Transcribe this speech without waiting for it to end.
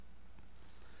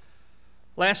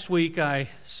Last week I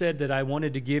said that I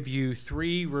wanted to give you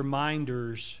 3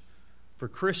 reminders for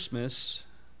Christmas,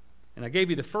 and I gave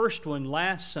you the first one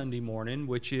last Sunday morning,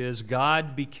 which is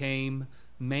God became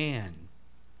man.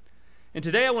 And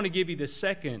today I want to give you the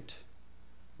second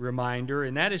reminder,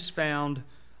 and that is found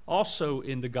also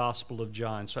in the Gospel of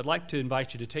John. So I'd like to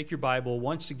invite you to take your Bible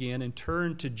once again and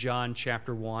turn to John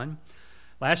chapter 1.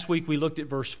 Last week we looked at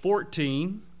verse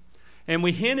 14, and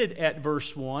we hinted at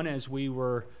verse 1 as we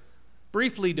were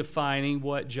briefly defining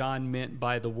what John meant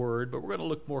by the word, but we're going to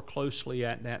look more closely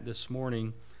at that this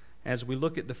morning as we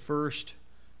look at the first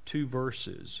 2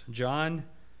 verses. John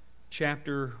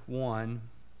chapter 1,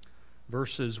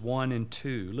 verses 1 and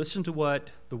 2. Listen to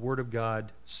what the Word of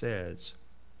God says.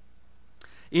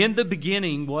 In the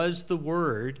beginning was the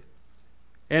Word,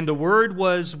 and the Word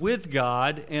was with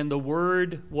God, and the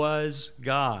Word was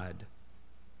God.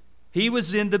 He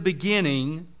was in the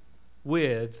beginning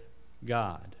with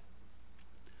God.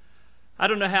 I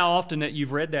don't know how often that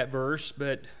you've read that verse,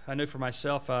 but I know for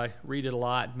myself I read it a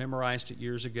lot, memorized it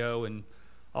years ago, and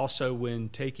also when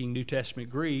taking New Testament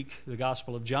Greek, the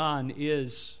Gospel of John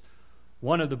is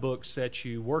one of the books that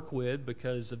you work with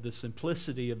because of the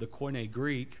simplicity of the Koine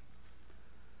Greek.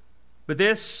 But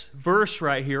this verse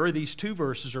right here, or these 2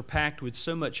 verses, are packed with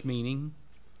so much meaning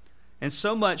and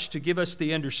so much to give us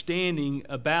the understanding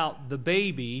about the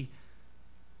baby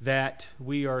that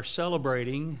we are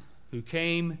celebrating, who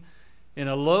came in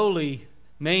a lowly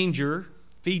manger,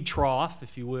 feed trough,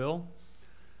 if you will.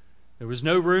 There was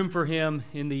no room for him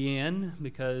in the inn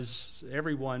because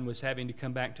everyone was having to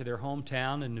come back to their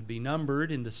hometown and to be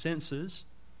numbered in the census.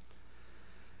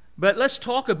 But let's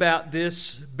talk about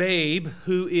this babe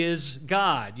who is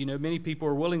God. You know, many people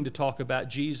are willing to talk about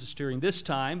Jesus during this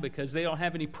time because they don't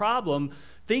have any problem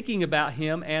thinking about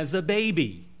him as a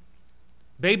baby.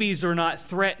 Babies are not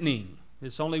threatening.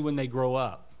 It's only when they grow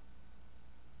up.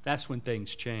 That's when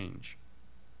things change.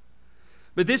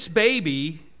 But this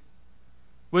baby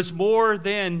was more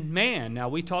than man. Now,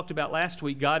 we talked about last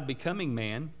week God becoming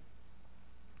man,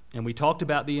 and we talked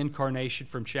about the incarnation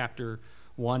from chapter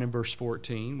 1 and verse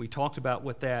 14. We talked about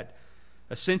what that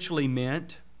essentially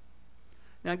meant.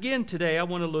 Now, again, today I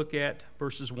want to look at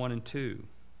verses 1 and 2.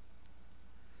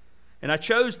 And I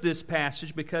chose this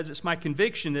passage because it's my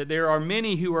conviction that there are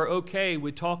many who are okay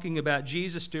with talking about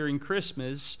Jesus during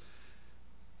Christmas,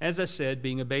 as I said,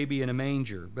 being a baby in a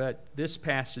manger. But this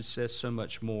passage says so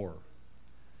much more.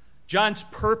 John's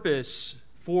purpose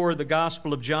for the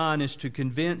Gospel of John is to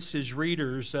convince his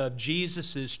readers of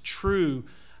Jesus' true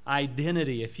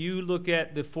identity. If you look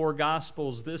at the 4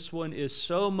 Gospels, this one is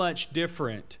so much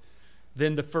different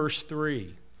than the first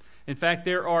 3. In fact,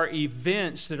 there are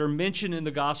events that are mentioned in the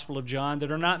Gospel of John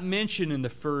that are not mentioned in the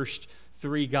first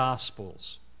 3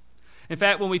 Gospels. In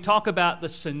fact, when we talk about the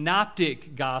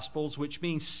synoptic Gospels, which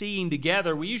means seeing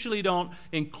together, we usually don't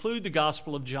include the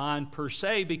Gospel of John per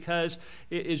se because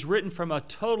it is written from a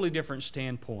totally different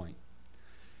standpoint.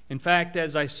 In fact,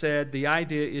 as I said, the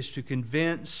idea is to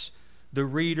convince the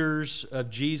readers of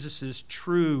Jesus'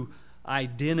 true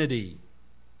identity.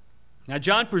 Now,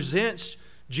 John presents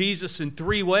Jesus in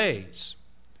 3 ways.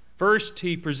 First,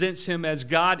 he presents him as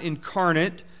God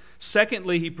incarnate.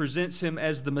 Secondly, he presents him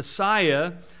as the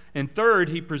Messiah. And third,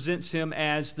 he presents him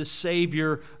as the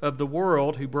Savior of the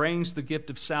world who brings the gift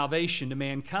of salvation to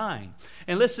mankind.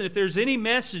 And listen, if there's any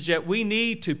message that we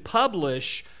need to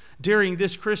publish during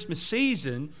this Christmas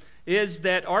season, is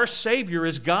that our Savior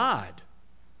is God.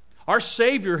 Our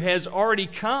Savior has already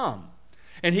come,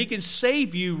 and he can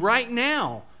save you right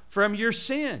now from your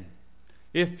sin.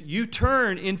 If you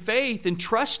turn in faith and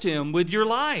trust him with your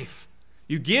life,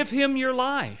 you give him your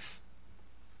life.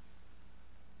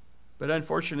 But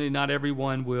unfortunately, not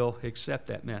everyone will accept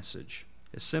that message,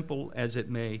 as simple as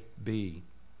it may be.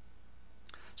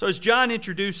 So as John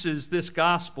introduces this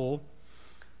gospel,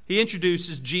 he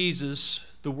introduces Jesus,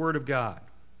 the Word of God.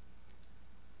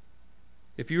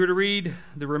 If you were to read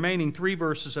the remaining 3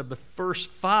 verses of the first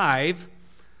 5,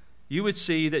 you would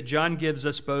see that John gives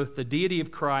us both the deity of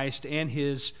Christ and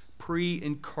his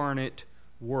pre-incarnate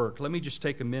work. Let me just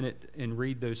take a minute and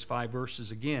read those 5 verses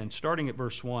again, starting at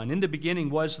verse 1. In the beginning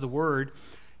was the Word,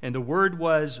 and the Word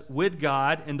was with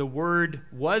God, and the Word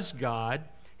was God.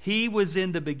 He was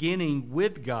in the beginning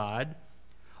with God.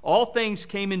 All things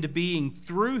came into being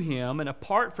through him, and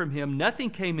apart from him nothing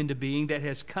came into being that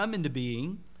has come into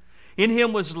being. In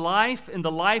him was life, and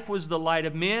the life was the light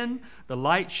of men. The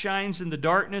light shines in the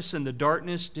darkness, and the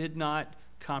darkness did not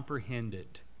comprehend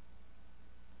it.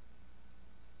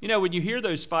 You know, when you hear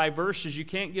those 5 verses, you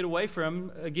can't get away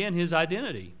from, again, his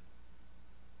identity.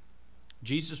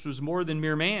 Jesus was more than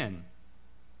mere man.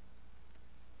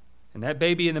 And that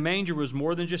baby in the manger was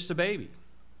more than just a baby.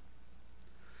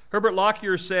 Herbert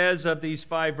Lockyer says of these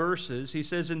 5 verses, he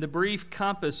says, in the brief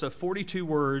compass of 42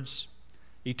 words,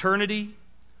 eternity,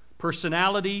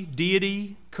 personality,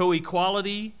 deity,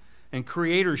 co-equality, and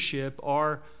creatorship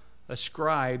are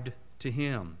ascribed to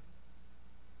him.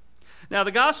 Now,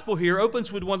 the gospel here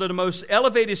opens with one of the most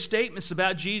elevated statements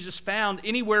about Jesus found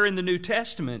anywhere in the New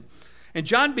Testament. And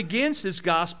John begins his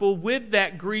gospel with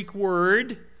that Greek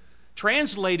word,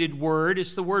 translated word.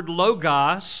 It's the word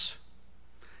logos.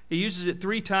 He uses it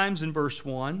 3 times in verse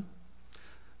 1.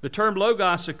 The term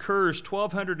logos occurs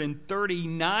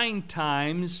 1,239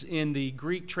 times in the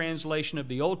Greek translation of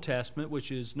the Old Testament,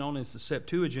 which is known as the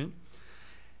Septuagint.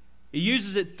 He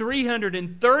uses it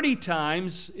 330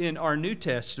 times in our New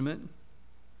Testament.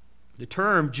 The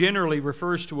term generally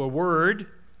refers to a word,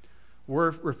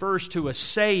 refers to a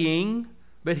saying,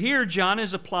 but here John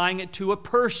is applying it to a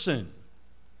person.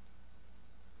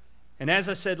 And as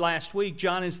I said last week,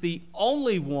 John is the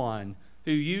only one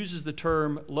who uses the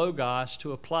term logos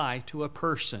to apply to a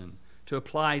person, to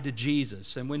apply to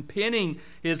Jesus. And when penning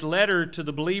his letter to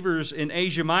the believers in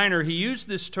Asia Minor, he used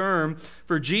this term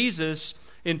for Jesus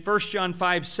in 1 John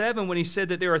 5:7 when he said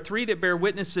that there are 3 that bear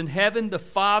witness in heaven, the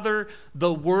Father,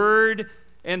 the Word,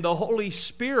 and the Holy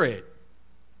Spirit.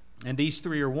 And these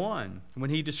 3 are one.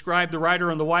 When he described the rider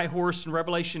on the white horse in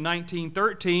Revelation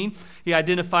 19:13, he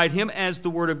identified him as the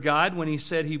Word of God when he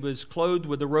said he was clothed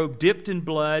with a robe dipped in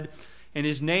blood, and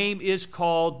his name is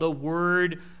called the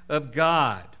Word of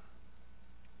God.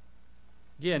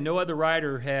 Again, no other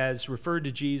writer has referred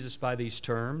to Jesus by these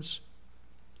terms.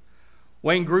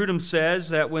 Wayne Grudem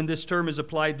says that when this term is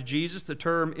applied to Jesus, the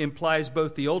term implies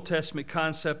both the Old Testament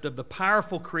concept of the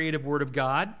powerful creative Word of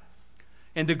God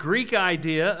and the Greek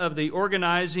idea of the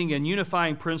organizing and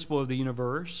unifying principle of the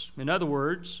universe. In other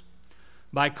words,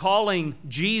 by calling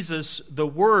Jesus the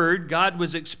Word, God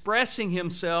was expressing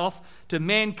himself to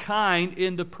mankind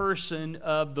in the person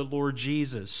of the Lord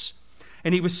Jesus.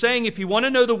 And he was saying, if you want to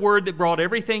know the Word that brought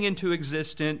everything into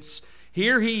existence,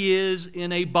 here he is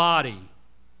in a body,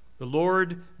 the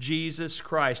Lord Jesus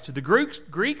Christ. To the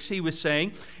Greeks, he was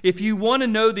saying, if you want to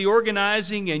know the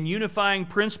organizing and unifying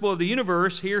principle of the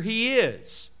universe, here he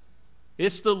is.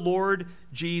 It's the Lord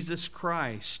Jesus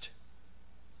Christ.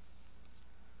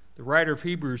 The writer of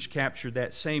Hebrews captured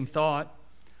that same thought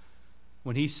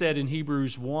when he said in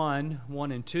Hebrews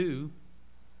 1:1 and 2,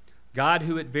 God,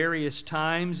 who at various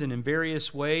times and in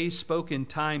various ways spoke in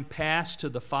time past to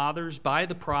the fathers by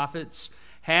the prophets,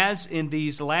 has in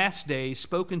these last days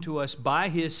spoken to us by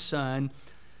his Son,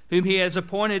 whom he has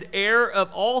appointed heir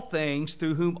of all things,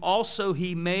 through whom also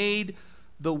he made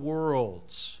the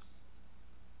worlds.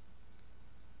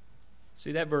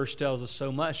 See, that verse tells us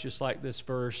so much, just like this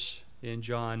verse in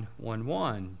John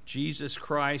 1:1. Jesus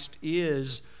Christ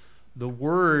is the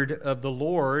Word of the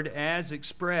Lord as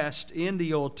expressed in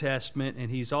the Old Testament,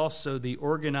 and he's also the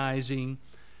organizing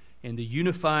and the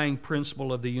unifying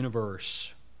principle of the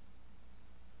universe.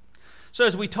 So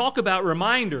as we talk about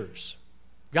reminders,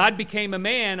 God became a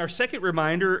man, our second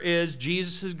reminder is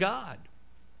Jesus is God.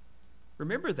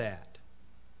 Remember that.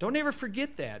 Don't ever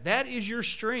forget that. That is your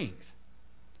strength.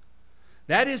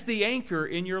 That is the anchor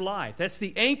in your life. That's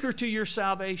the anchor to your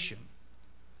salvation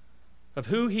of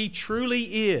who he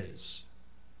truly is.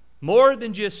 More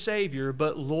than just Savior,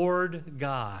 but Lord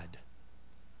God.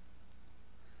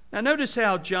 Now notice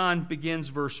how John begins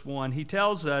verse 1. He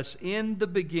tells us, in the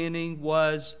beginning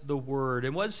was the Word.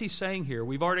 And what is he saying here?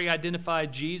 We've already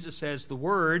identified Jesus as the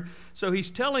Word. So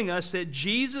he's telling us that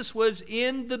Jesus was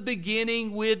in the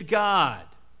beginning with God.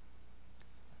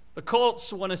 The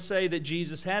cults want to say that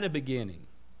Jesus had a beginning.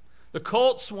 The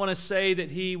cults want to say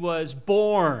that he was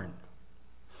born,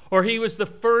 or he was the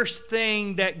first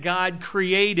thing that God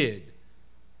created.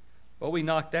 Well, we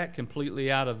knocked that completely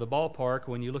out of the ballpark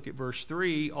when you look at verse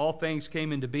 3. All things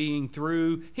came into being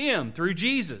through him, through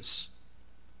Jesus.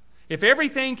 If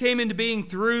everything came into being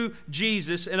through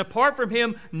Jesus, and apart from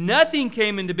him, nothing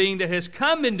came into being that has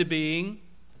come into being,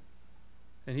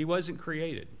 then he wasn't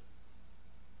created.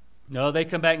 No, they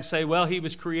come back and say, well, he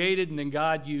was created, and then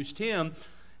God used him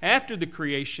after the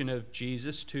creation of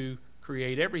Jesus to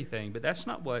create everything. But that's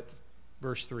not what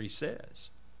verse 3 says.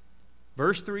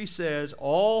 Verse 3 says,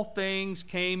 all things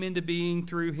came into being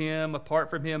through him. Apart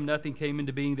from him, nothing came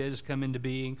into being that has come into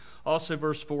being. Also,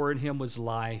 verse 4, in him was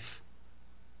life.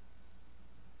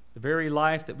 The very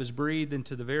life that was breathed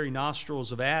into the very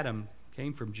nostrils of Adam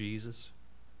came from Jesus.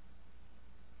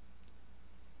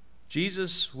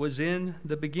 Jesus was in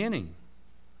the beginning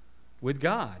with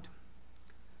God.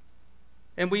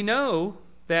 And we know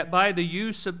that by the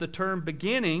use of the term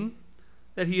beginning,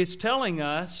 that he is telling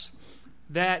us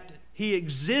that He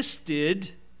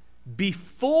existed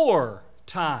before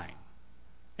time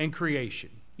and creation.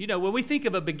 You know, when we think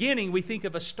of a beginning, we think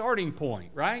of a starting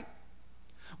point, right?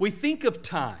 We think of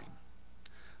time.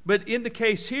 But in the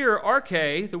case here,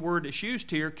 arche, the word that's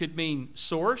used here, could mean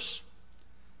source.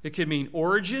 It could mean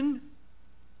origin.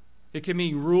 It could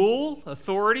mean rule,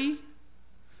 authority.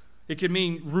 It could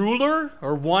mean ruler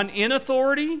or one in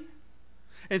authority.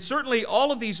 And certainly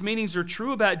all of these meanings are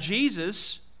true about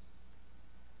Jesus.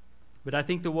 But I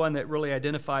think the one that really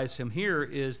identifies him here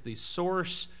is the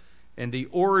source and the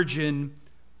origin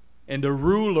and the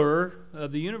ruler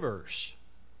of the universe.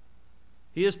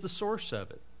 He is the source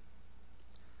of it.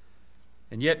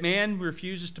 And yet man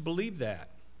refuses to believe that.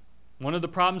 One of the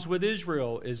problems with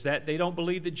Israel is that they don't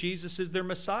believe that Jesus is their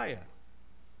Messiah.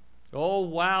 Oh,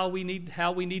 wow,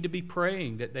 how we need to be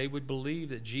praying that they would believe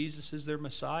that Jesus is their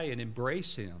Messiah and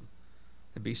embrace him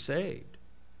and be saved.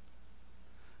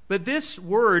 But this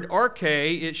word,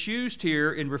 arche, it's used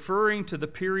here in referring to the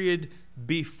period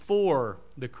before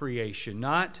the creation,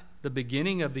 not the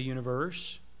beginning of the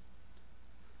universe,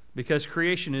 because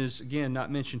creation is, again,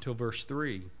 not mentioned till verse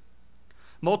 3.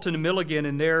 Moulton and Milligan,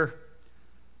 in their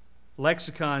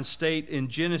lexicon, state in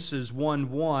Genesis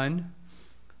 1:1,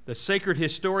 the sacred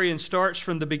historian starts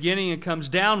from the beginning and comes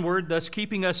downward, thus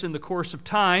keeping us in the course of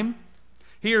time.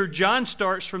 Here, John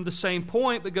starts from the same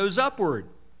point but goes upward,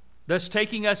 thus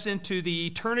taking us into the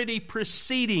eternity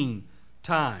preceding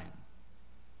time.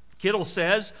 Kittle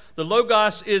says, the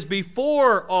Logos is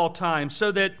before all time,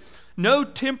 so that no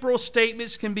temporal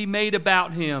statements can be made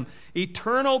about him.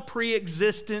 Eternal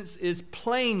preexistence is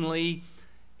plainly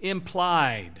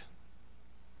implied.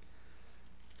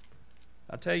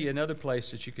 I'll tell you another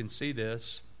place that you can see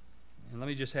this. And let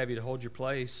me just have you to hold your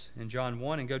place in John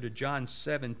 1 and go to John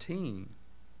 17.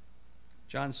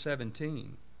 John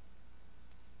 17.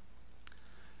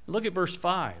 Look at verse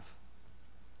 5.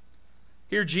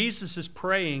 Here Jesus is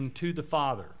praying to the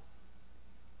Father.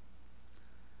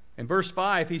 In verse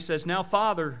 5 he says, "Now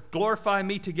Father, glorify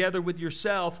me together with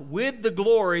yourself with the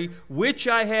glory which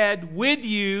I had with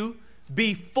you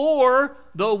before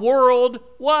the world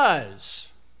was."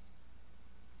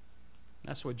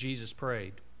 That's what Jesus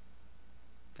prayed.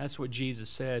 That's what Jesus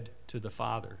said to the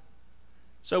Father.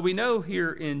 So we know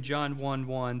here in John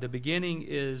 1:1, the beginning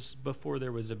is before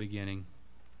there was a beginning.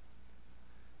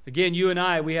 Again, you and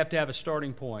I, we have to have a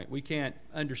starting point. We can't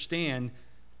understand.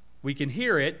 We can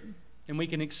hear it and we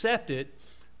can accept it.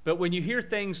 But when you hear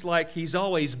things like he's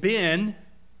always been,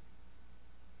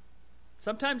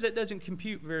 sometimes that doesn't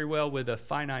compute very well with a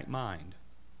finite mind.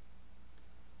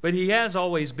 But he has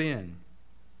always been.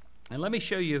 And let me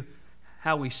show you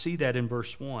how we see that in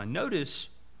verse 1. Notice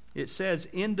it says,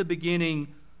 "In the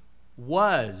beginning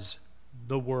was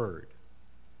the Word."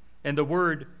 And the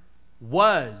Word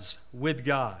was with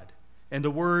God. And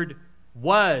the Word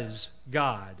was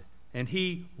God. And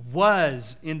He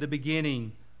was in the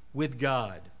beginning with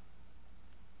God.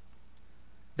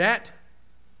 That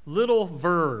little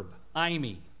verb,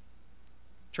 eimi,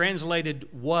 translated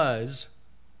was,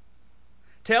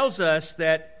 tells us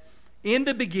that in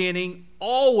the beginning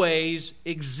always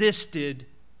existed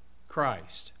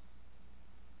Christ.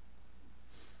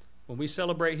 When we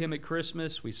celebrate Him at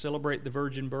Christmas, we celebrate the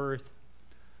virgin birth.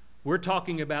 We're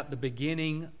talking about the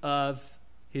beginning of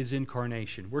His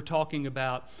incarnation. We're talking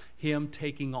about Him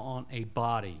taking on a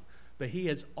body. But He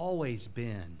has always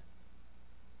been.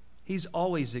 He's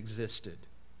always existed.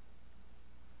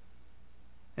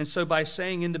 And so by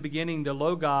saying in the beginning the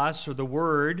Logos, or the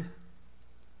Word,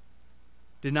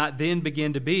 did not then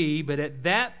begin to be, but at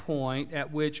that point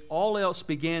at which all else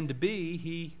began to be,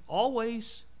 He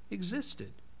always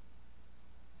existed.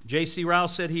 J.C. Ryle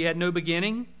said He had no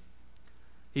beginning.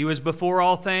 He was before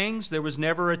all things. There was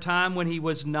never a time when He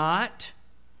was not.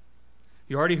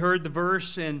 You already heard the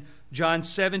verse in John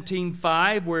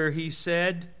 17:5 where He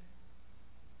said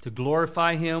to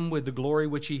glorify Him with the glory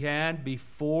which He had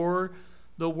before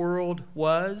the world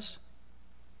was.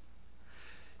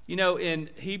 You know, in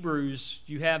Hebrews,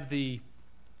 you have the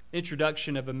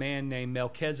introduction of a man named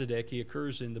Melchizedek. He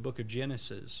occurs in the book of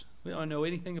Genesis. We don't know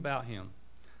anything about him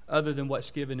other than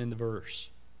what's given in the verse.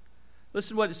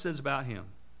 Listen to what it says about him.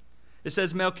 It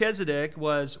says, Melchizedek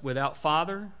was without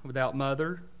father, without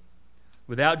mother,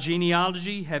 without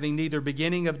genealogy, having neither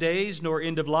beginning of days nor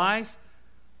end of life,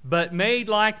 but made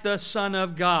like the Son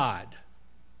of God.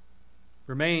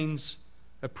 Remains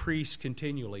a priest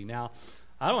continually. Now,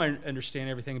 I don't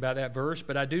understand everything about that verse,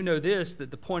 but I do know this,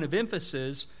 that the point of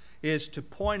emphasis is to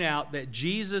point out that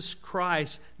Jesus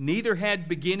Christ neither had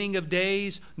beginning of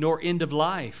days nor end of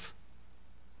life.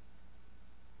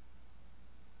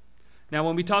 Now,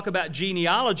 when we talk about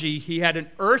genealogy, he had an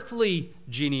earthly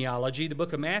genealogy. The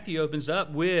book of Matthew opens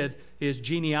up with his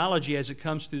genealogy as it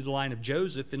comes through the line of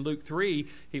Joseph. In Luke 3,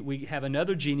 we have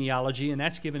another genealogy, and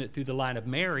that's given it through the line of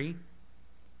Mary.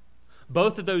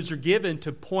 Both of those are given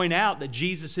to point out that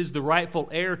Jesus is the rightful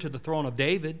heir to the throne of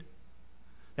David,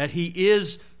 that he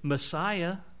is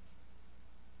Messiah.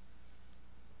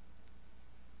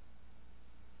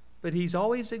 But he's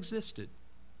always existed.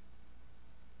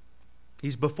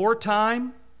 He's before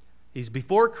time. He's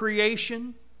before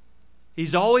creation.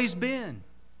 He's always been.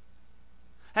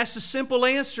 That's the simple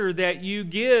answer that you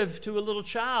give to a little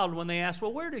child when they ask,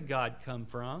 well, where did God come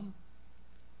from?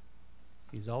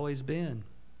 He's always been.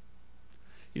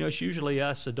 You know, it's usually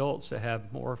us adults that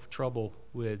have more trouble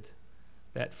with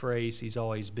that phrase, he's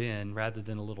always been, rather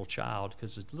than a little child,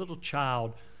 because a little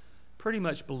child pretty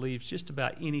much believes just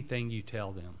about anything you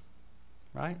tell them,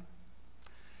 right?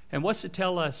 And what's it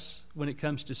tell us when it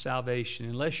comes to salvation?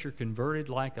 Unless you're converted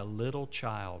like a little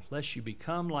child, unless you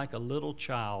become like a little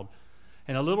child,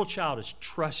 and a little child is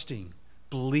trusting,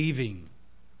 believing,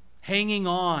 hanging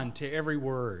on to every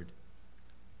word.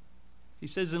 He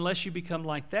says, unless you become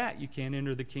like that, you can't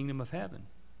enter the kingdom of heaven.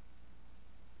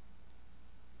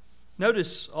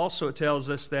 Notice also it tells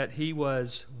us that he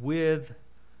was with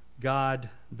God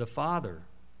the Father.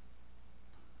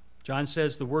 John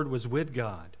says the Word was with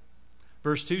God.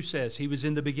 Verse 2 says he was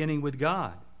in the beginning with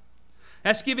God.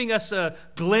 That's giving us a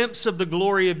glimpse of the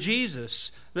glory of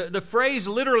Jesus. The phrase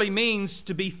literally means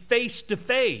to be face to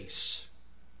face.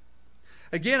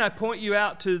 Again, I point you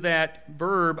out to that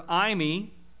verb, eimi,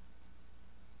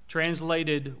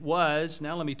 translated was.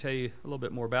 Now let me tell you a little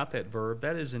bit more about that verb.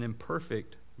 That is an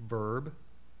imperfect verb.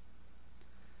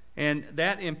 And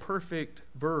that imperfect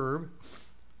verb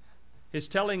is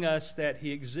telling us that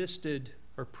he existed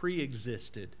or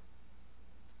pre-existed.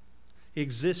 He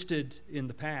existed in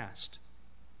the past.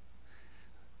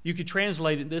 You could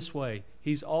translate it this way: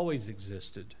 he's always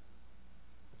existed.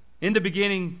 In the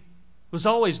beginning was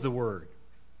always the Word.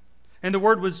 And the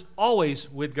Word was always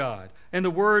with God. And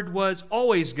the Word was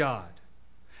always God.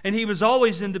 And he was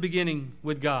always in the beginning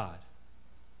with God.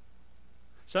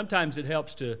 Sometimes it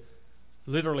helps to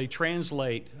literally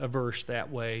translate a verse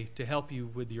that way to help you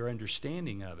with your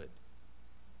understanding of it.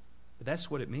 But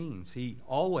that's what it means. He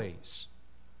always.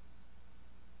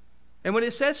 And when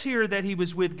it says here that he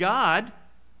was with God,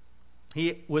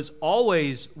 he was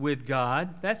always with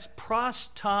God, that's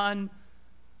proston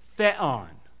theon.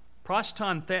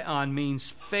 Proston theon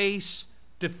means face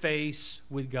to face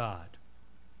with God.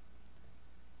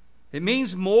 It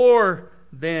means more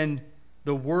than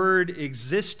the Word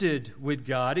existed with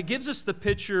God. It gives us the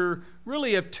picture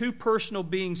really of two personal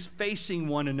beings facing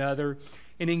one another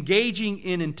and engaging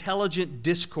in intelligent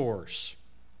discourse.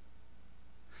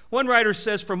 One writer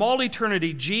says, from all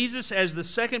eternity, Jesus, as the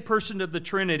second person of the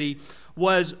Trinity,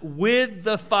 was with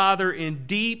the Father in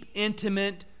deep,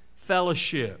 intimate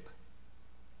fellowship.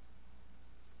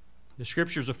 The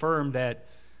Scriptures affirm that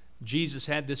Jesus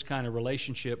had this kind of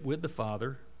relationship with the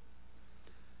Father.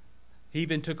 He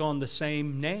even took on the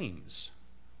same names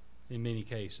in many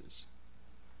cases.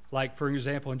 Like, for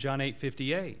example, in John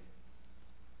 8:58,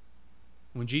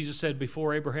 when Jesus said,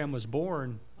 before Abraham was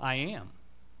born, I am.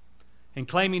 And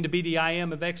claiming to be the I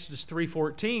am of Exodus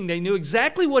 3:14, they knew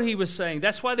exactly what he was saying.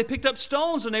 That's why they picked up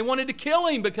stones and they wanted to kill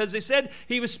him, because they said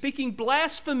he was speaking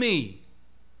blasphemy.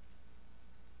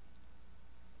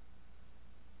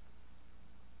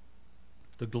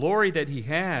 The glory that he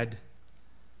had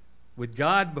with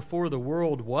God before the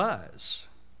world was.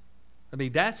 I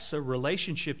mean, that's a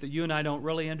relationship that you and I don't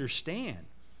really understand.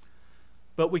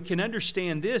 But we can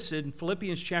understand this in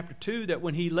Philippians chapter 2, that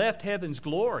when he left heaven's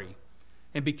glory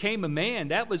and became a man,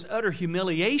 that was utter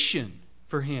humiliation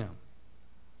for him.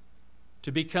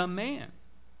 To become man.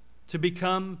 To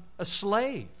become a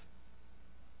slave.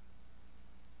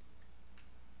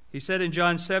 He said in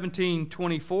John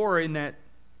 17:24,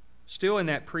 still in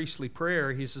that priestly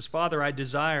prayer, he says, Father, I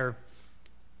desire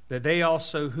that they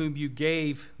also whom you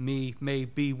gave me may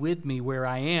be with me where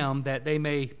I am, that they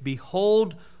may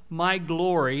behold my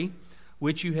glory,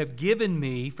 which you have given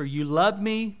me, for you loved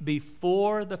me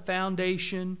before the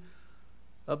foundation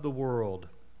of the world.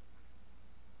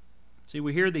 See,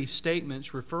 we hear these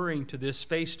statements referring to this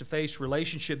face-to-face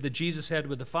relationship that Jesus had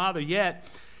with the Father, yet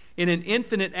in an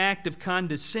infinite act of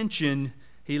condescension,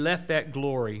 he left that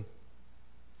glory.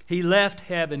 He left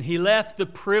heaven. He left the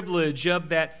privilege of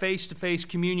that face-to-face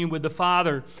communion with the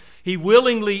Father. He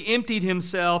willingly emptied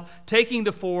himself, taking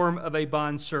the form of a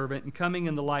bondservant and coming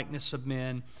in the likeness of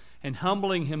men, and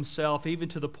humbling himself even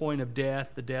to the point of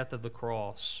death, the death of the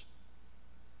cross.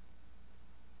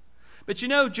 But you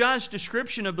know, John's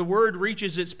description of the Word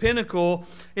reaches its pinnacle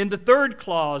in the third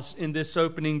clause in this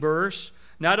opening verse.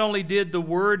 Not only did the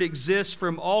Word exist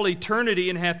from all eternity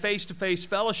and have face-to-face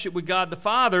fellowship with God the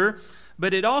Father,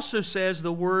 but it also says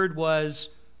the Word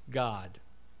was God.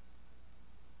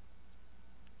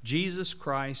 Jesus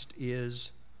Christ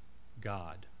is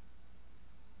God.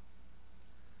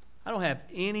 I don't have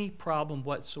any problem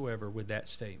whatsoever with that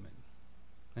statement.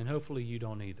 And hopefully you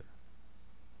don't either.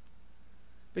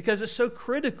 Because it's so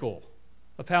critical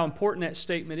of how important that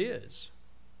statement is.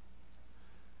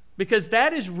 Because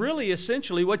that is really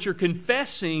essentially what you're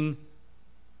confessing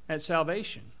at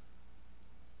salvation.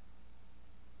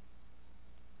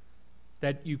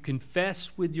 That you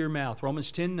confess with your mouth,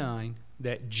 Romans 10:9,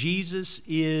 that Jesus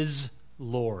is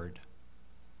Lord.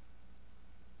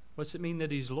 What's it mean that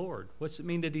He's Lord? What's it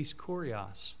mean that He's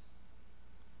Kurios?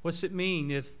 What's it mean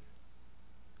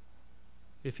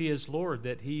if He is Lord,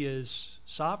 that He is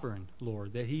sovereign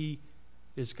Lord, that He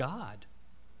is God?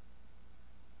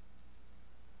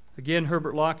 Again,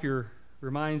 Herbert Lockyer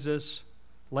reminds us,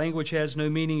 language has no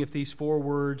meaning if these four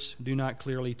words do not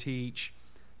clearly teach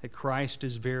that Christ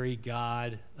is very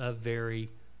God of very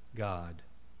God.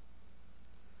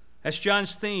 That's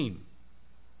John's theme.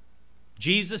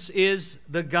 Jesus is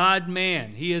the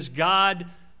God-man. He is God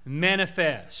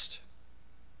manifest.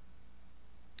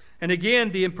 And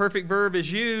again, the imperfect verb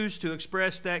is used to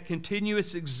express that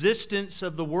continuous existence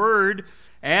of the Word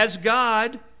as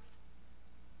God.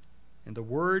 And the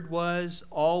Word was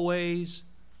always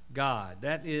God.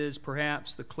 That is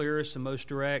perhaps the clearest and most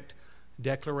direct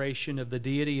declaration of the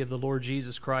deity of the Lord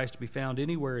Jesus Christ to be found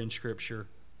anywhere in Scripture.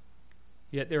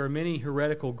 Yet there are many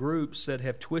heretical groups that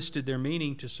have twisted their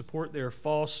meaning to support their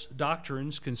false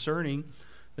doctrines concerning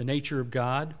the nature of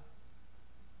God.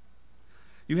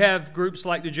 You have groups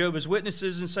like the Jehovah's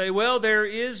Witnesses and say, well, there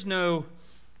is no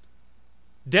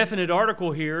definite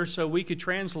article here, so we could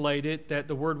translate it that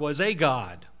the Word was a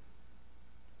God.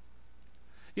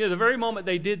 You know, the very moment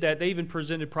they did that, they even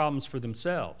presented problems for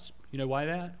themselves. You know why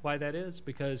that is?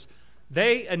 Because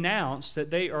they announced that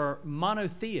they are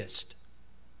monotheist.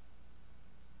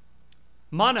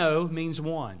 Mono means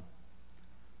one.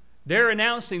 They're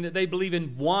announcing that they believe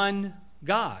in one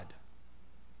God.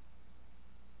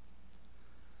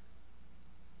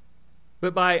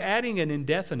 But by adding an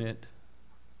indefinite,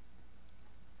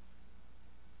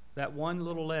 that one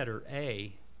little letter,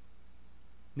 A,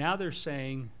 now they're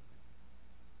saying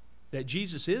that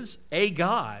Jesus is a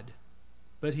God,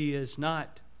 but He is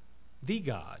not the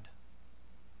God.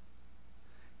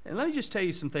 And let me just tell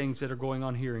you some things that are going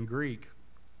on here in Greek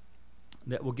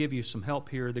that will give you some help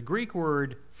here. The Greek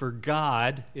word for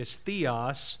God is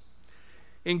theos.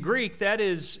 In Greek, that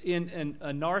is in an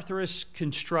anarthrous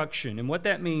construction. And what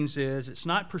that means is it's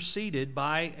not preceded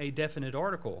by a definite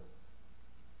article.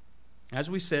 As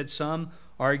we said, some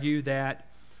argue that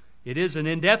it is an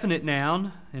indefinite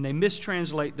noun, and they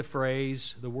mistranslate the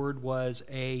phrase, the word was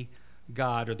a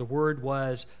God, or the word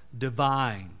was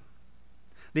divine.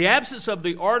 The absence of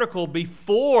the article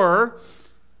before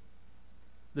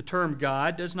the term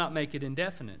God does not make it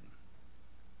indefinite.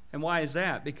 And why is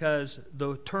that? Because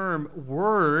the term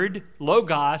word,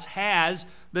 logos, has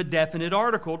the definite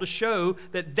article to show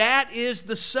that that is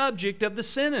the subject of the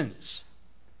sentence.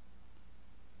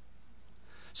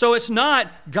 So it's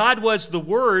not God was the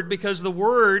Word, because the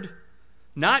Word,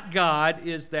 not God,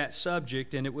 is that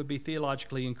subject, and it would be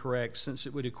theologically incorrect since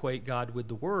it would equate God with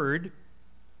the Word,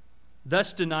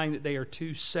 thus denying that they are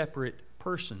two separate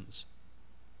persons.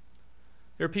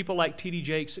 There are people like T.D.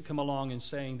 Jakes that come along and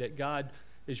saying that God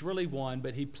is really one,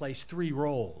 but He plays three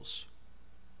roles.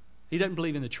 He doesn't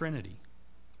believe in the Trinity.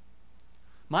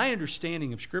 My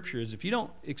understanding of Scripture is if you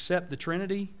don't accept the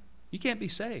Trinity, you can't be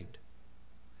saved.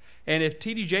 And if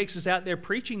T.D. Jakes is out there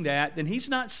preaching that, then he's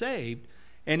not saved.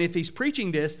 And if he's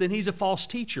preaching this, then he's a false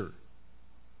teacher.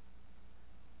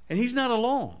 And he's not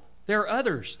alone. There are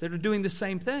others that are doing the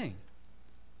same thing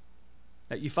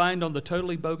that you find on the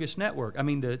totally bogus network. I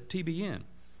mean, the TBN.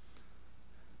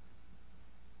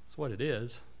 That's what it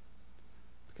is.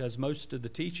 Because most of the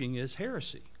teaching is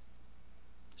heresy.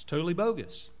 It's totally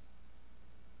bogus.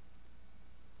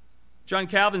 John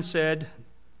Calvin said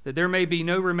that there may be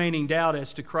no remaining doubt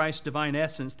as to Christ's divine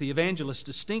essence. The evangelist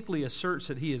distinctly asserts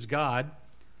that He is God.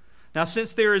 Now,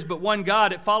 since there is but one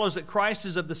God, it follows that Christ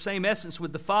is of the same essence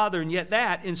with the Father, and yet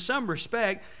that, in some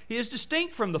respect, He is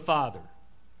distinct from the Father.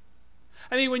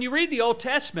 I mean, when you read the Old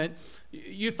Testament,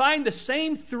 you find the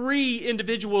same three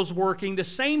individuals working, the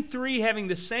same three having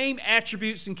the same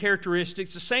attributes and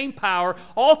characteristics, the same power,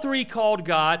 all three called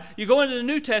God. You go into the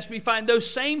New Testament, you find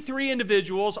those same three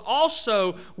individuals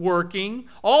also working,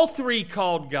 all three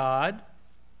called God.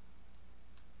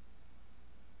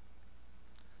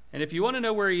 And if you want to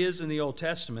know where he is in the Old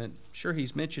Testament, sure,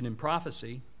 he's mentioned in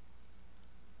prophecy.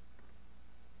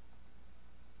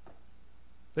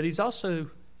 But he's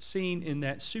also seen in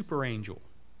that super angel,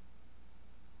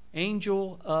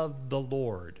 angel of the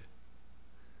Lord.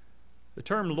 The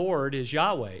term Lord is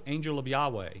Yahweh, angel of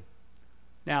Yahweh.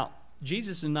 Now,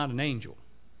 Jesus is not an angel.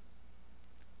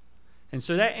 And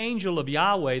so that angel of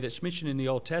Yahweh that's mentioned in the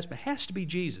Old Testament has to be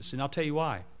Jesus, and I'll tell you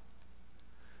why.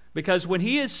 Because when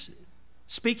he is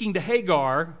speaking to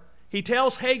Hagar, he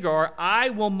tells Hagar, I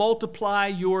will multiply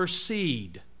your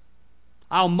seed.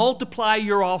 I'll multiply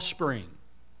your offspring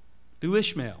through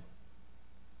Ishmael.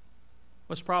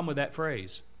 What's the problem with that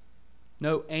phrase?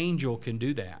 No angel can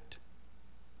do that.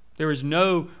 There is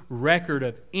no record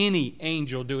of any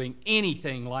angel doing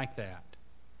anything like that.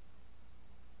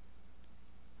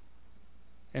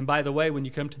 And by the way, when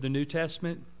you come to the New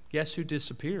Testament, guess who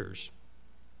disappears?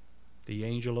 The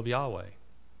angel of Yahweh.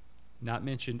 Not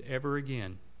mentioned ever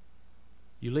again.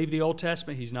 You leave the Old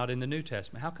Testament, he's not in the New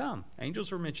Testament. How come?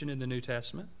 Angels are mentioned in the New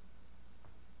Testament.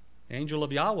 The angel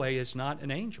of Yahweh is not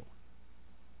an angel.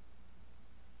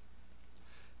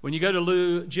 When you go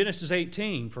to Genesis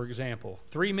 18, for example,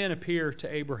 3 men appear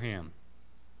to Abraham.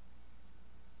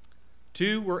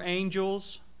 2 were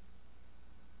angels.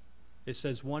 It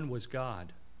says 1 was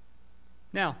God.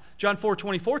 Now, John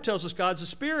 4:24 tells us God's a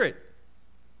spirit.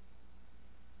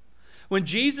 When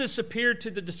Jesus appeared to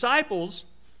the disciples,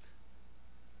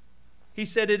 he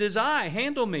said, it is I,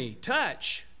 handle me,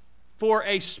 touch. For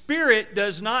a spirit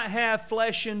does not have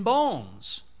flesh and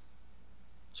bones.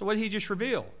 So what did he just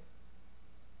reveal?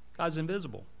 God's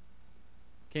invisible.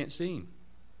 Can't see him.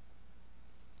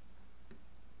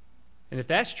 And if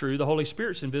that's true, the Holy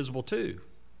Spirit's invisible too.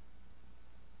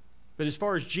 But as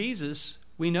far as Jesus,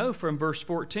 we know from verse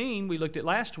 14, we looked at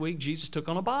last week, Jesus took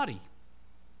on a body.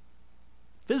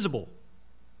 Visible.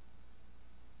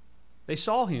 They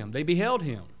saw him. They beheld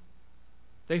him.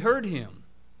 They heard him.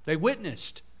 They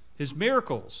witnessed his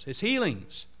miracles, his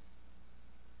healings.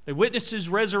 They witnessed his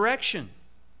resurrection.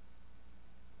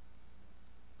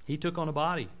 He took on a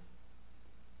body.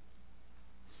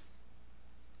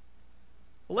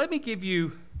 Well, let me give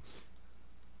you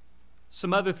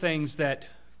some other things that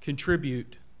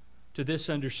contribute to this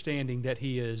understanding that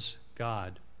he is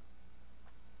God.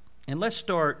 And let's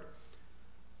start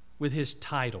with his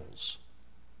titles.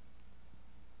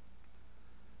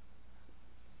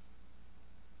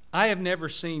 I have never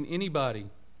seen anybody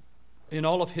in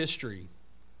all of history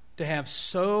to have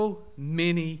so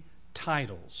many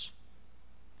titles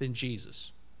than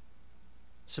Jesus.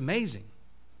 It's amazing.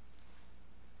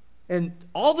 And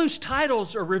all those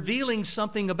titles are revealing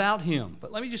something about him.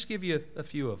 But let me just give you a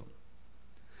few of them.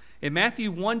 In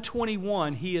Matthew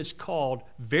 1:21, he is called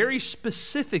very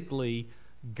specifically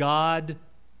God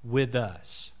with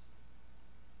us.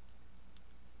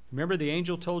 Remember the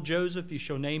angel told Joseph, you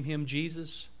shall name him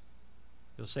Jesus.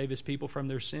 He'll save his people from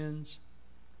their sins.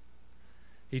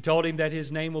 He told him that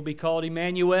his name will be called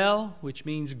Emmanuel, which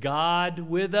means God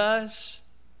with us.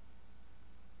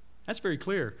 That's very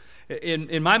clear.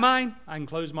 In my mind, I can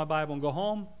close my Bible and go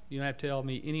home. You don't have to tell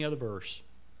me any other verse.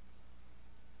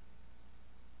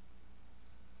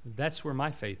 That's where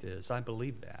my faith is. I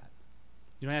believe that.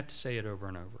 You don't have to say it over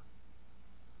and over.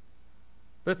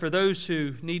 But for those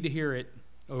who need to hear it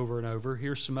over and over,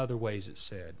 here's some other ways it's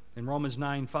said. In Romans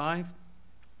 9:5,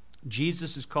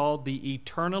 Jesus is called the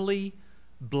eternally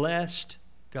blessed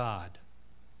God.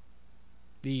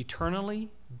 The eternally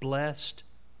blessed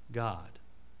God.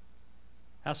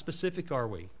 How specific are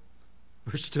we?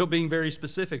 We're still being very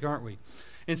specific, aren't we?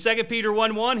 In 2 Peter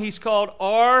 1:1, he's called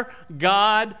our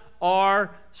God,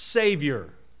 our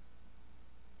Savior.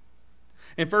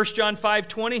 In 1 John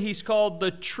 5:20, he's called the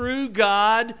true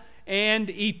God and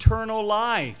eternal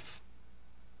life.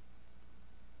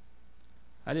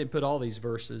 I didn't put all these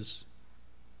verses,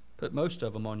 put most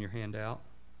of them on your handout.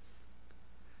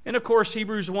 And of course,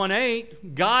 Hebrews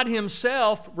 1:8, God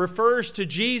himself refers to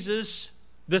Jesus,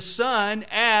 the Son,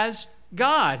 as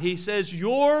God. He says,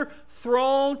 your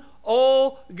throne,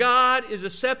 O God, is a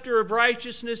scepter of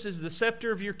righteousness, is the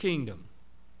scepter of your kingdom.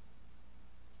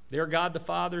 There God the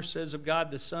Father says of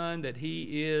God the Son that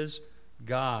he is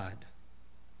God.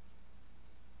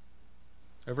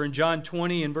 Over in John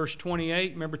 20 and verse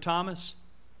 28, remember Thomas?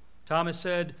 Thomas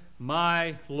said,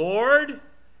 my Lord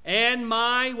and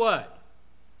my what?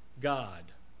 God.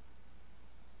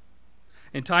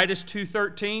 In Titus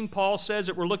 2:13, Paul says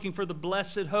that we're looking for the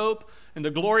blessed hope and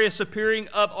the glorious appearing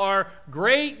of our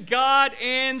great God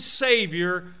and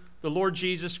Savior, the Lord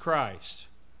Jesus Christ.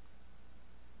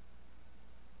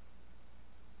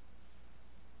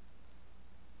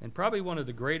 and probably one of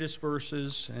the greatest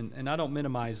verses, and I don't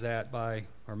minimize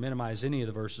any of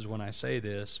the verses when I say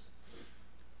this,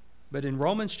 but in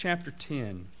Romans chapter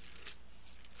 10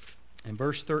 and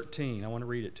verse 13, I want to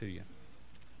read it to you.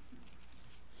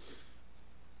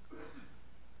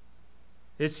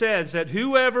 It says that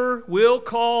whoever will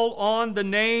call on the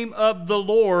name of the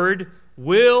Lord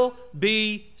will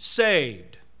be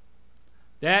saved.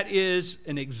 That is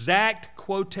an exact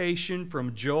quotation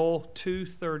from Joel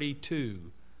 2:32.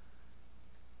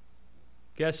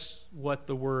 Guess what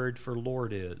the word for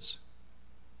Lord is?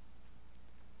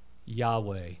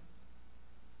 Yahweh.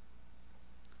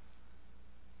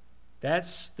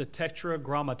 That's the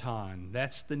tetragrammaton.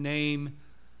 That's the name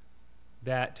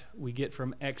that we get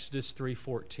from Exodus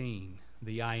 3:14,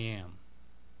 the I am,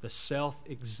 the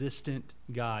self-existent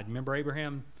God. Remember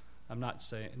Abraham?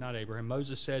 Not Abraham.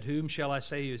 Moses said, "Whom shall I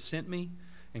say has sent me?"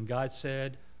 And God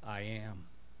said, "I am.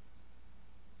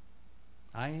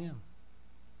 I am.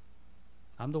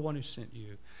 I'm the one who sent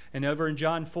you." And over in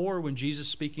John 4, when Jesus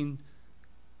is speaking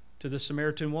to the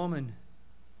Samaritan woman,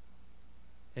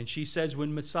 and she says,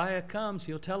 when Messiah comes,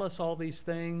 he'll tell us all these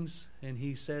things. And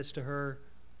he says to her,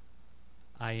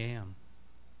 I am.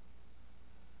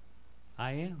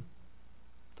 I am.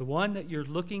 The one that you're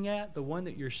looking at, the one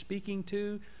that you're speaking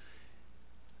to,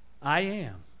 I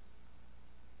am,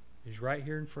 is right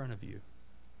here in front of you.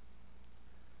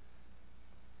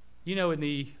 You know, in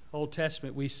the Old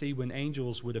Testament, we see when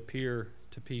angels would appear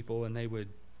to people and they would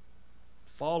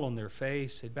fall on their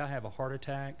face, they'd about have a heart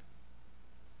attack.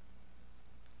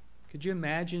 Could you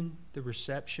imagine the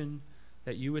reception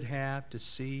that you would have to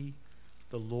see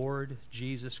the Lord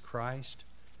Jesus Christ?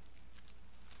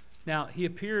 Now, he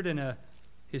appeared in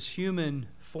his human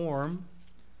form,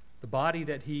 the body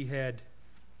that he had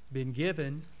been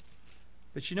given.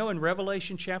 But you know, in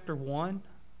Revelation chapter 1,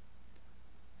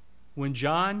 when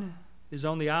John is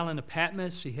on the island of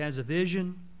Patmos, he has a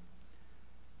vision.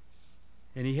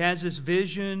 And he has this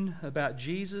vision about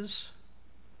Jesus.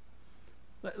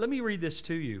 Let me read this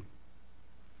to you.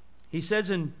 He says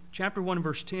in chapter 1,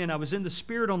 verse 10, I was in the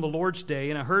Spirit on the Lord's day,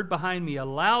 and I heard behind me a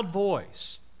loud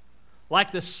voice,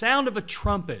 like the sound of a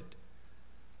trumpet.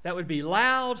 That would be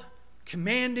loud,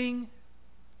 commanding,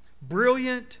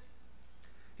 brilliant.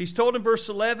 He's told in verse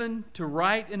 11 to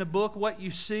write in a book what you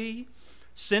see,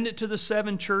 send it to the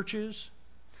 7 churches.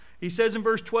 He says in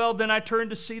verse 12, then I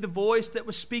turned to see the voice that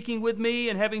was speaking with me,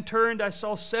 and having turned, I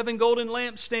saw 7 golden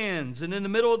lampstands, and in the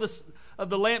middle of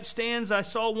the lampstands I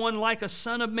saw one like a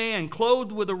son of man,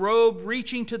 clothed with a robe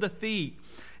reaching to the feet,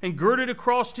 and girded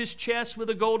across his chest with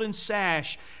a golden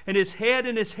sash. And his head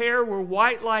and his hair were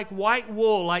white like white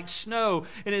wool, like snow,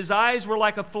 and his eyes were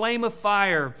like a flame of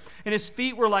fire, and his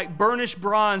feet were like burnished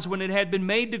bronze when it had been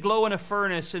made to glow in a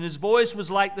furnace, and his voice was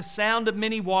like the sound of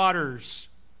many waters.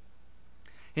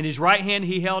 In his right hand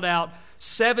he held out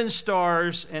 7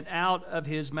 stars, and out of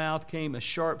his mouth came a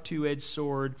sharp 2-edged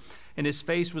sword, and his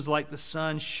face was like the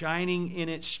sun shining in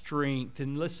its strength.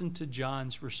 And listen to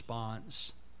John's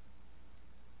response.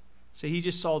 See, he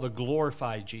just saw the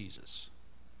glorified Jesus.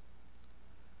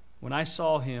 When I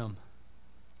saw him,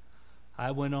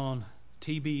 I went on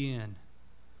TBN,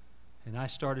 and I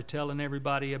started telling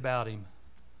everybody about him.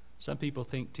 Some people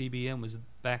think TBN was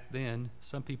back then.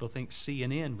 Some people think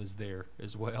CNN was there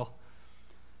as well.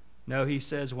 No, he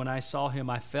says, when I saw him,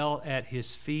 I fell at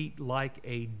his feet like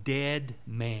a dead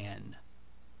man.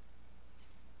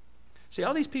 See,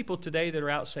 all these people today that are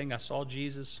out saying, I saw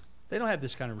Jesus, they don't have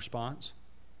this kind of response.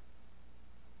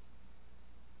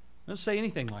 They don't say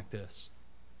anything like this.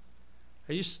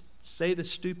 They just say the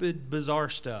stupid, bizarre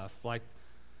stuff. Like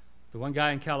the one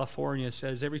guy in California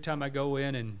says, every time I go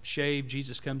in and shave,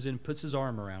 Jesus comes in and puts his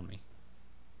arm around me.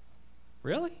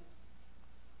 Really?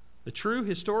 The true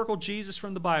historical Jesus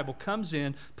from the Bible comes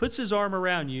in, puts his arm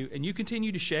around you, and you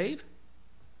continue to shave?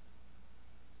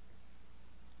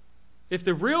 If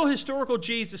the real historical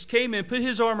Jesus came in, put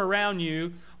his arm around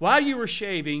you while you were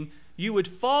shaving, you would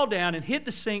fall down and hit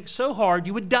the sink so hard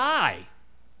you would die.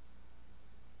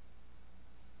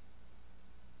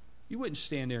 You wouldn't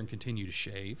stand there and continue to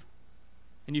shave.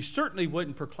 And you certainly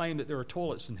wouldn't proclaim that there are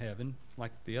toilets in heaven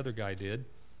like the other guy did.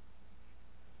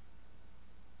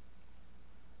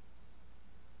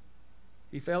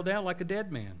 He fell down like a dead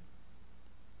man.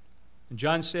 And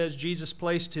John says Jesus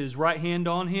placed his right hand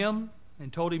on him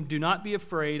and told him, do not be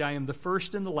afraid. I am the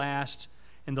first and the last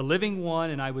and the living one,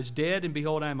 and I was dead, and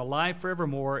behold, I am alive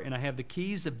forevermore, and I have the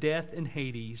keys of death and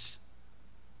Hades.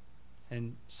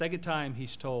 And second time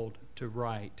he's told to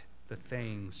write the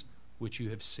things which you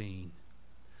have seen,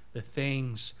 the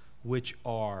things which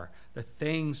are, the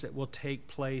things that will take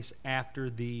place after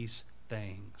these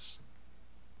things.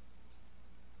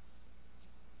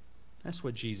 That's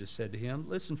what Jesus said to him.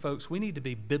 Listen, folks, we need to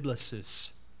be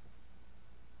biblicists,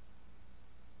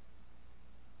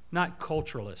 not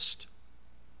culturalists.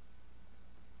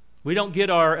 We don't get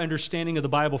our understanding of the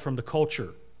Bible from the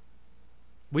culture.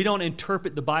 We don't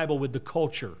interpret the Bible with the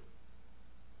culture.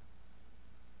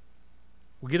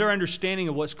 We get our understanding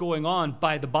of what's going on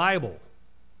by the Bible.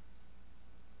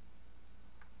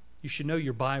 You should know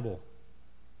your Bible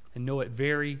and know it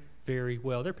very, very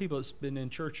well. There are people that's been in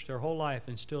church their whole life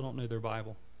and still don't know their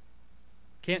Bible.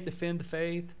 Can't defend the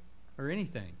faith or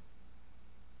anything.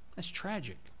 That's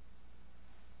tragic.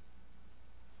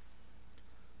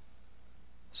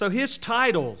 So his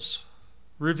titles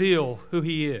reveal who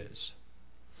he is.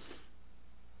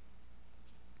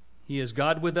 He is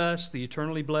God with us, the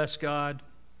eternally blessed God,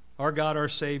 our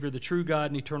Savior, the true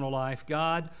God and eternal life.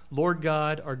 God, Lord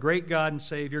God, our great God and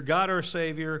Savior. God, our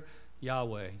Savior,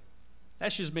 Yahweh.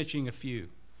 That's just mentioning a few.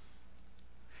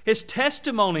 His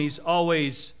testimonies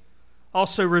always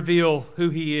also reveal who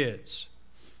he is.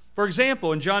 For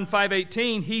example, in John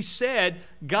 5:18, he said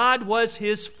God was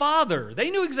his Father.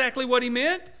 They knew exactly what he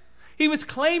meant. He was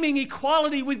claiming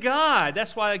equality with God.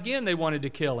 That's why, again, they wanted to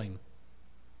kill him.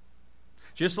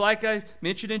 Just like I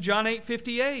mentioned in John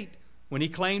 8:58, when he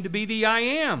claimed to be the I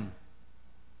Am.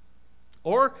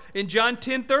 Or in John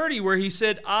 10:30, where he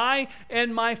said, I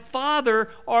and my Father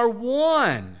are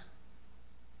one.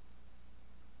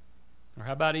 Or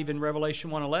how about even Revelation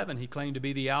 1:11, he claimed to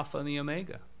be the Alpha and the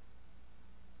Omega.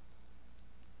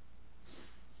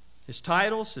 His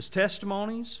titles, his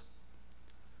testimonies,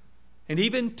 and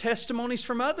even testimonies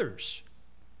from others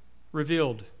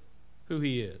revealed who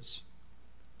he is.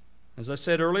 As I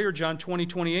said earlier, John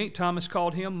 20:28, Thomas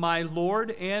called him my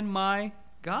Lord and my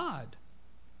God.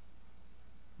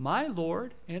 My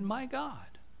Lord and my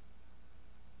God.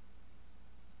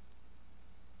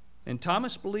 And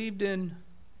Thomas believed in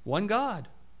one God.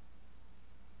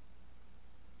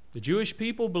 The Jewish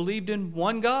people believed in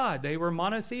one God. They were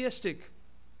monotheistic.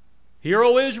 Hear,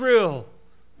 O Israel,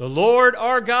 the Lord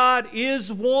our God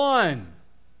is one.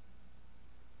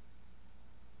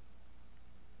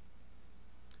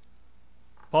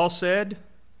 Paul said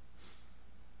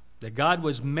that God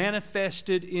was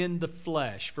manifested in the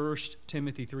flesh. 1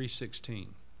 Timothy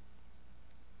 3:16.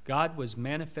 God was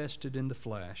manifested in the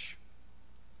flesh.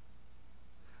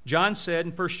 John said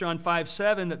in 1 John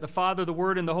 5:7 that the Father, the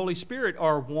Word, and the Holy Spirit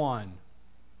are one.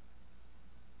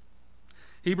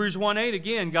 Hebrews 1:8,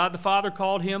 again, God the Father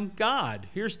called him God.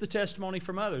 Here's the testimony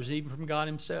from others, even from God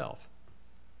himself.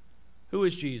 Who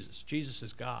is Jesus? Jesus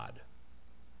is God.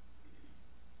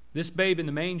 This babe in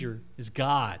the manger is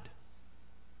God.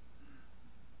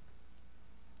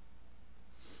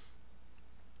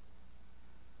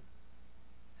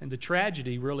 And the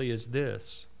tragedy really is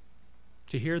this: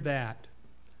 to hear that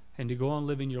and to go on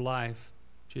living your life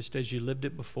just as you lived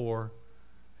it before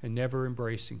and never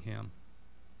embracing him.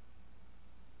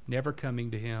 Never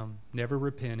coming to him, never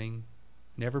repenting,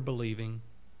 never believing,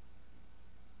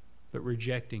 but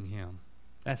rejecting him.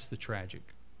 That's the tragic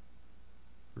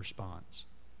response.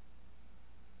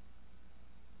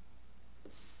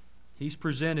 He's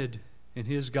presented in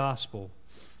his gospel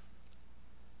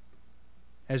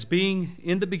as being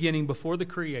in the beginning before the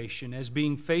creation, as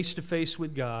being face to face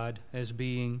with God, as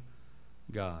being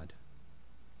God.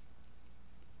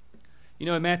 You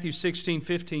know, in Matthew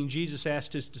 16:15, Jesus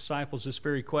asked his disciples this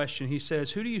very question. He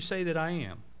says, who do you say that I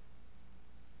am?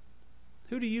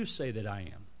 Who do you say that I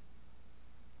am?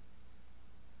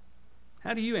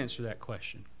 How do you answer that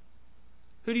question?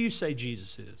 Who do you say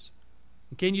Jesus is?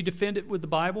 And can you defend it with the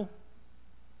Bible?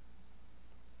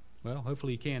 Well,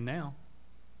 hopefully you can now.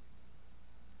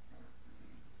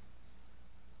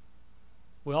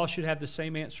 We all should have the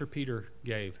same answer Peter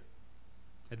gave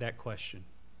at that question.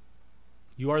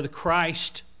 You are the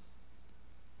Christ.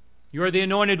 You are the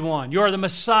Anointed One. You are the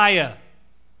Messiah,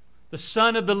 the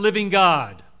Son of the living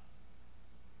God.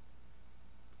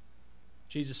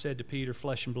 Jesus said to Peter,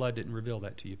 flesh and blood didn't reveal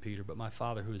that to you, Peter, but my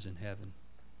Father who is in heaven.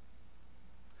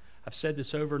 I've said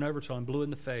this over and over till I'm blue in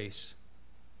the face.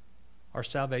 Our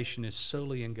salvation is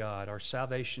solely in God. Our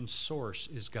salvation source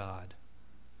is God.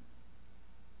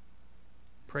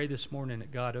 Pray this morning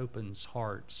that God opens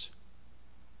hearts.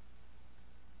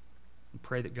 And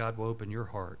pray that God will open your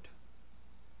heart.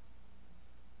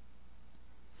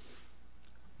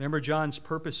 Remember John's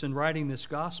purpose in writing this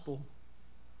gospel.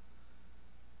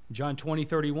 John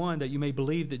 20:31, that you may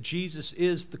believe that Jesus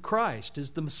is the Christ,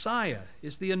 is the Messiah,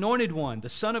 is the Anointed One, the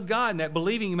Son of God, and that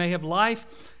believing you may have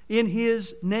life in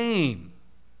his name.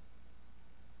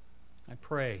 I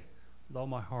pray with all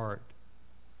my heart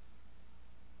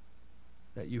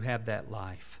that you have that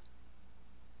life.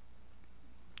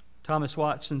 Thomas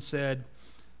Watson said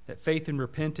that faith and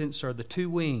repentance are the two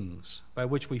wings by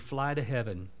which we fly to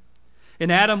heaven. In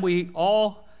Adam, we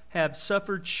all have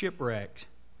suffered shipwreck,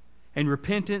 and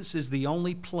repentance is the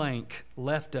only plank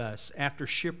left us after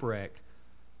shipwreck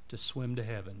to swim to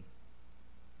heaven.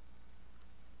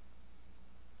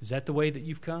 Is that the way that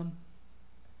you've come?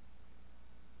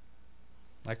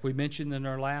 Like we mentioned in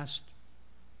our last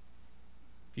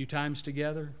few times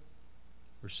together,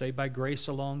 we're saved by grace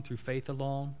alone, through faith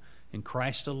alone, in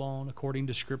Christ alone, according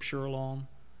to Scripture alone,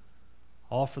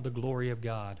 all for the glory of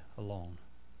God alone.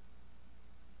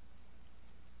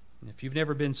 And if you've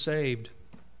never been saved,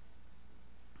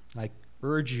 I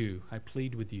urge you, I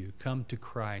plead with you, come to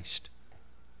Christ.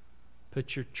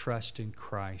 Put your trust in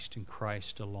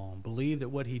Christ alone. Believe that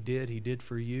what He did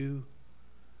for you.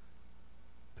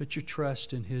 Put your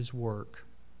trust in His work.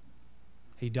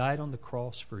 He died on the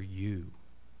cross for you.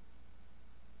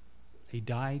 He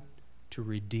died to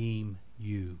redeem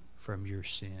you from your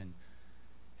sin.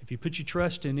 If you put your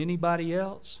trust in anybody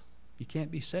else, you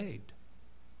can't be saved.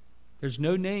 There's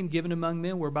no name given among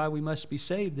men whereby we must be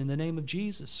saved in the name of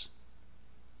Jesus.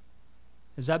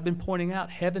 As I've been pointing out,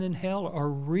 heaven and hell are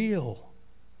real.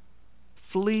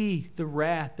 Flee the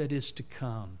wrath that is to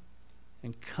come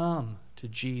and come to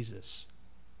Jesus.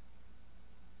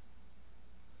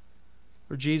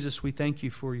 Lord Jesus, we thank you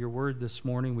for your word this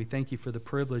morning. We thank you for the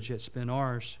privilege that's been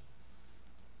ours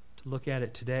to look at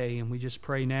it today. And we just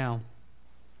pray now,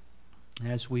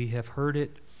 as we have heard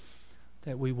it,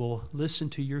 that we will listen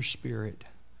to your Spirit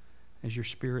as your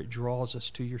Spirit draws us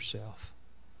to yourself.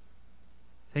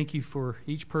 Thank you for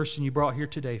each person you brought here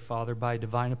today, Father, by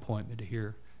divine appointment to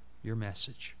hear your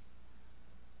message.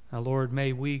 Now, Lord,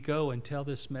 may we go and tell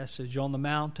this message on the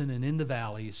mountain and in the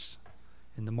valleys,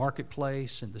 in the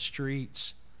marketplace and the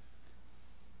streets.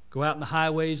 Go out in the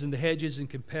highways and the hedges and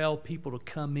compel people to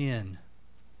come in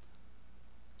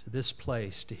to this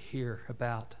place to hear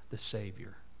about the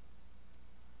Savior.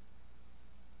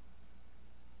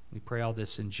 We pray all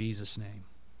this in Jesus' name.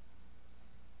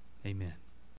 Amen.